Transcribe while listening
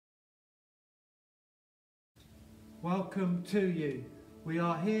Welcome to you. We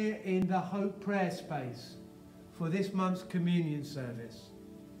are here in the Hope Prayer Space for this month's communion service.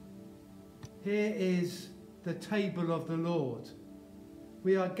 Here is the table of the Lord.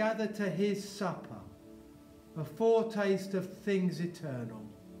 We are gathered to his supper, a foretaste of things eternal.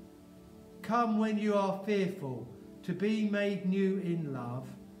 Come when you are fearful, to be made new in love.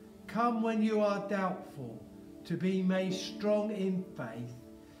 Come when you are doubtful, to be made strong in faith.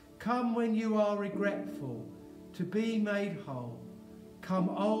 Come when you are regretful, to be made whole. Come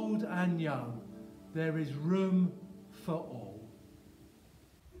old and young, there is room for all.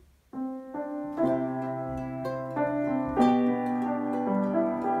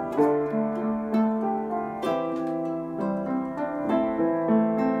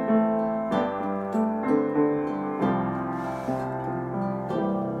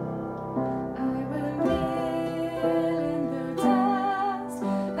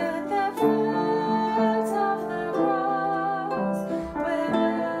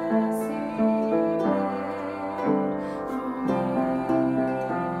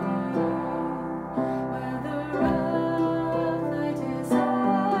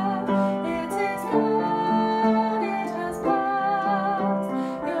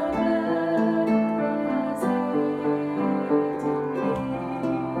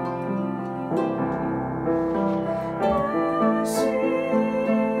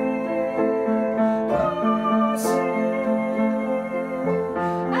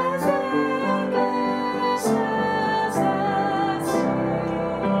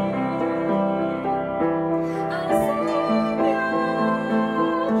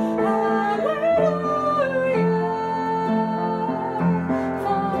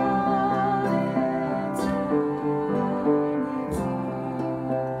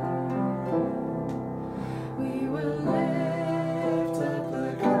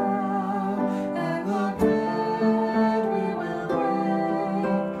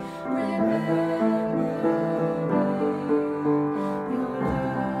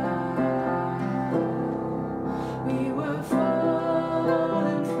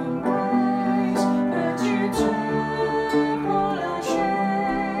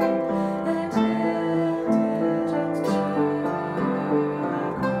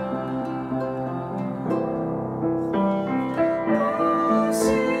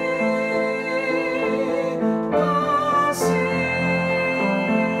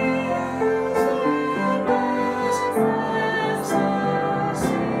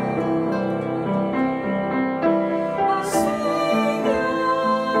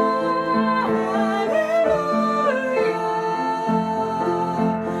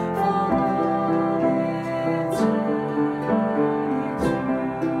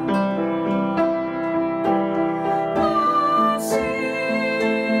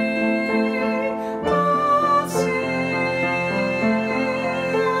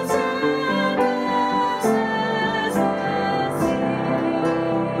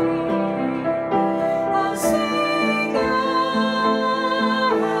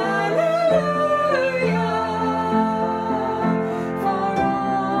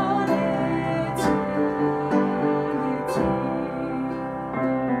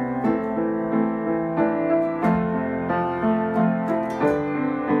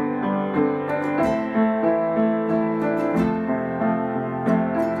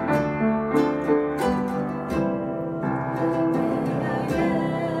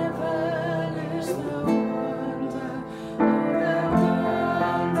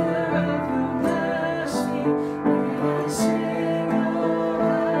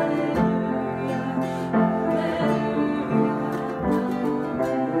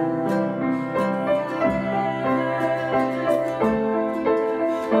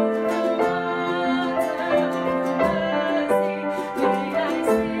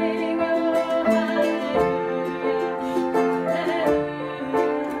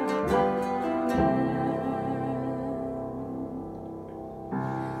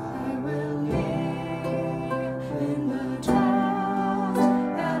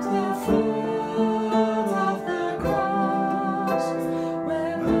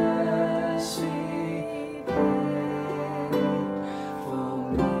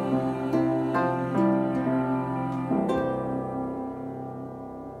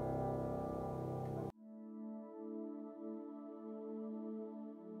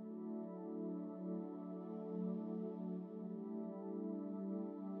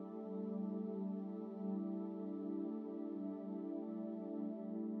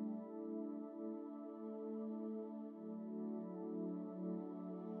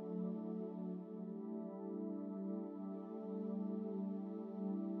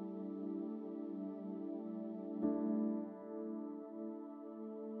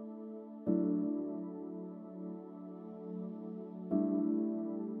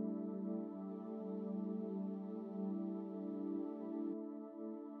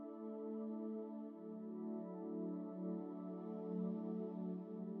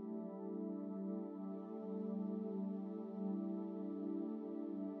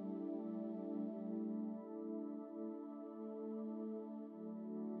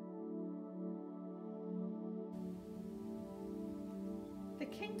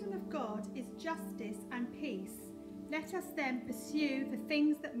 kingdom of God is justice and peace. Let us then pursue the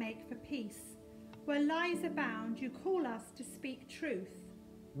things that make for peace. Where lies abound, you call us to speak truth.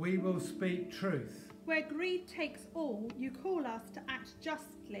 We will speak truth. Where greed takes all, you call us to act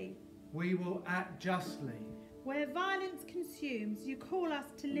justly. We will act justly. Where violence consumes, you call us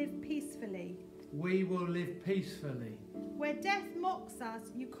to live peacefully. We will live peacefully. Where death mocks us,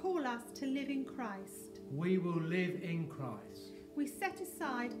 you call us to live in Christ. We will live in Christ. We set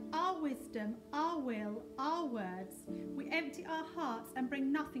aside our wisdom, our will, our words. We empty our hearts and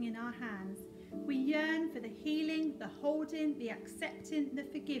bring nothing in our hands. We yearn for the healing, the holding, the accepting, the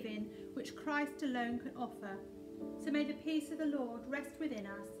forgiving, which Christ alone can offer. So may the peace of the Lord rest within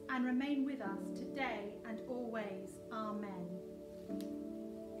us and remain with us today and always. Amen.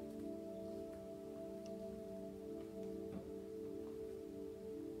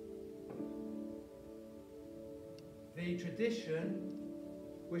 The tradition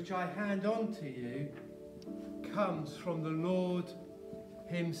which I hand on to you comes from the Lord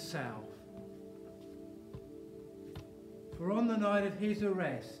himself. For on the night of his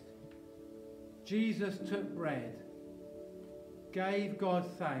arrest, Jesus took bread, gave God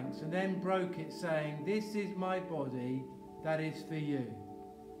thanks, and then broke it, saying, "This is my body that is for you.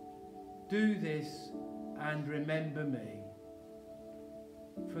 Do this and remember me."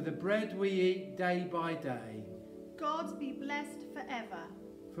 For the bread we eat day by day, God be blessed forever.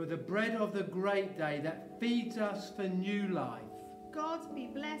 for the bread of the great day that feeds us for new life, God be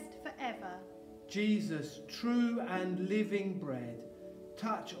blessed forever. Jesus, true and living bread,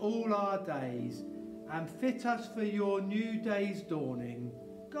 touch all our days and fit us for your new day's dawning.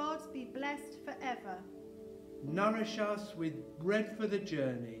 God be blessed forever. Nourish us with bread for the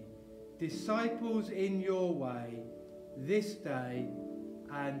journey, disciples in your way, this day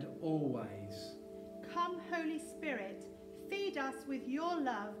and always. Come, Holy Spirit, feed us with your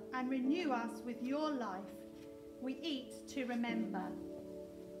love and renew us with your life. We eat to remember.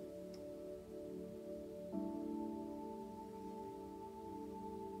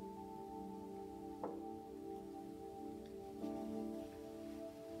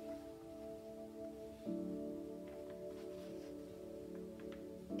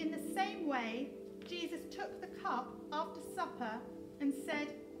 In the same way, Jesus took the cup after supper and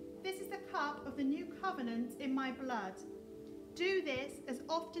said, "This is the cup of the new covenant in my blood. Do this as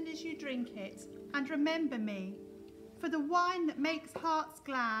often as you drink it, and remember me. For the wine that makes hearts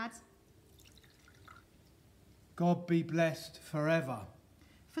glad, God be blessed forever.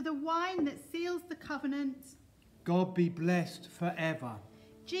 for the wine that seals the covenant, God be blessed forever.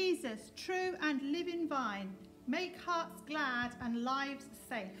 Jesus, true and living vine, make hearts glad and lives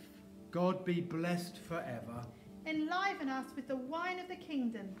safe. God be blessed forever. Enliven us with the wine of the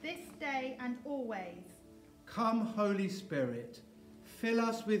kingdom this day and always. Come, Holy Spirit, fill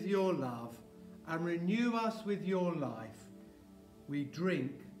us with your love and renew us with your life. We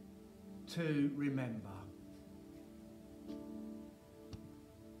drink to remember.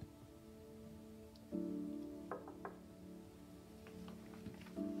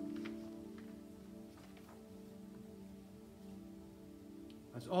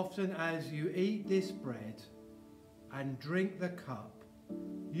 As often as you eat this bread and drink the cup,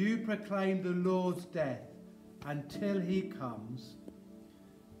 you proclaim the Lord's death until he comes.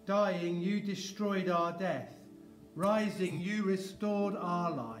 Dying, you destroyed our death. Rising, you restored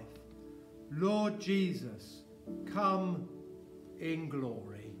our life. Lord Jesus, come in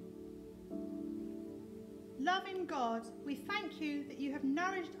glory. Loving God, we thank you that you have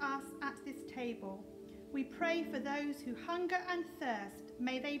nourished us at this table. We pray for those who hunger and thirst,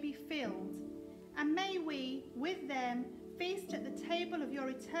 may they be filled. And may we, with them, feast at the table of your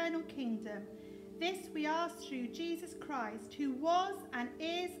eternal kingdom. This we ask through Jesus Christ, who was and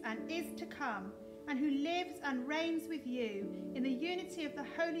is to come, and who lives and reigns with you in the unity of the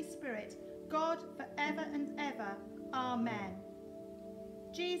Holy Spirit, God forever and ever. Amen.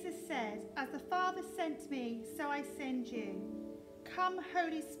 Jesus said, "As the Father sent me, so I send you." Come,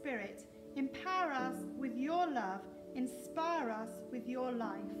 Holy Spirit, empower us with your love, inspire us with your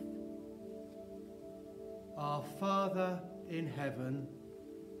life. Our Father in heaven,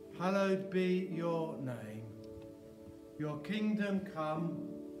 hallowed be your name. Your kingdom come,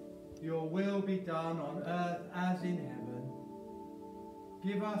 your will be done on earth as in heaven.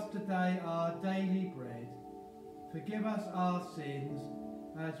 Give us today our daily bread. Forgive us our sins,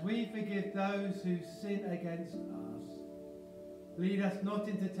 as we forgive those who sin against us. Lead us not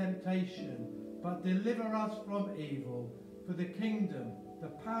into temptation, but deliver us from evil. For the kingdom, the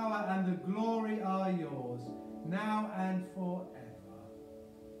power and the glory are yours, now and forever.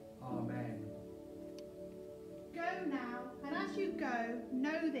 Amen. Go now, and as you go,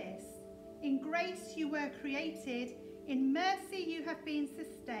 know this: in grace you were created, in mercy you have been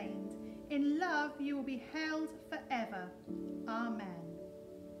sustained, in love you will be held forever. Amen.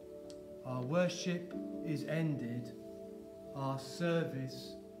 Our worship is ended. Our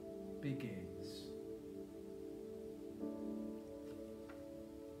service begins.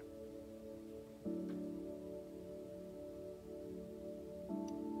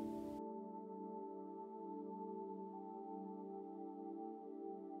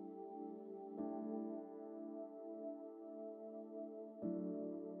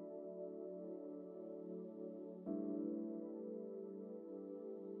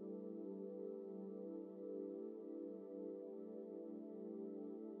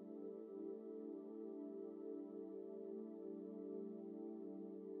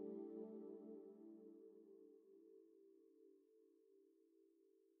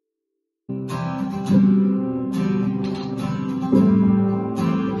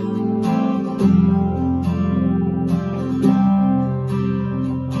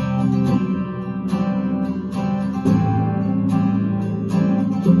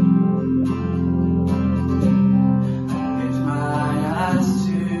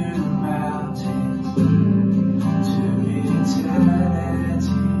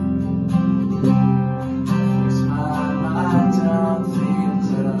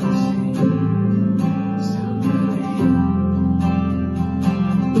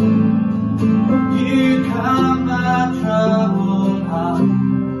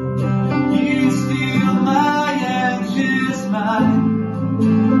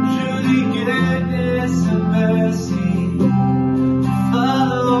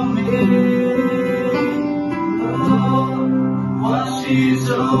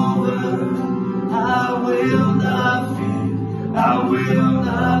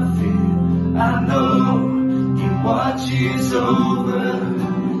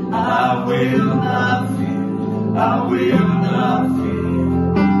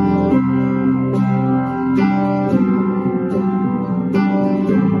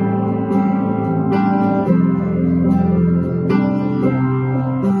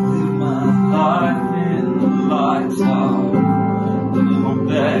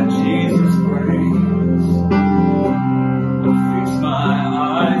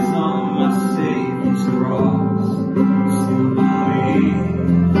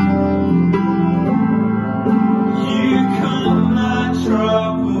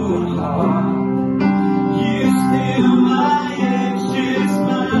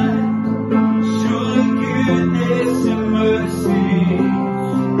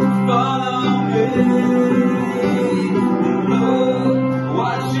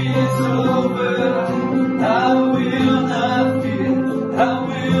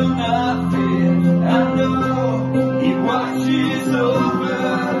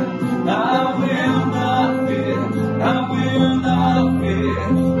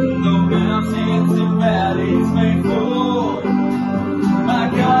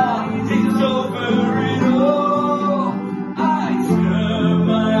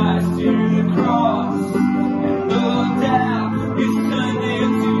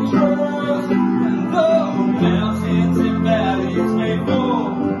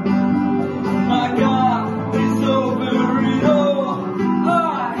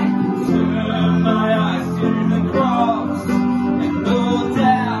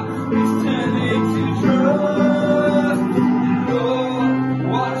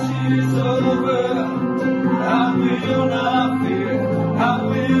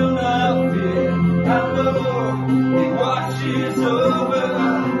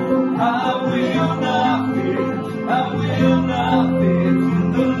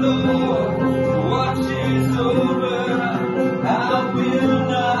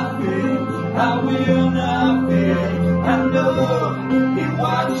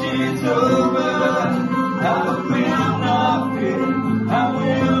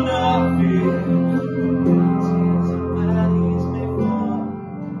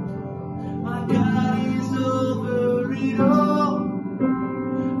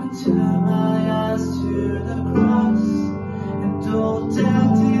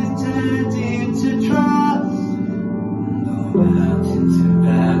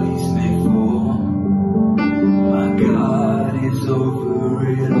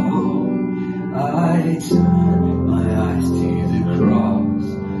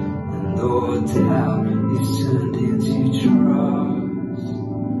 Doubt is turned into trust.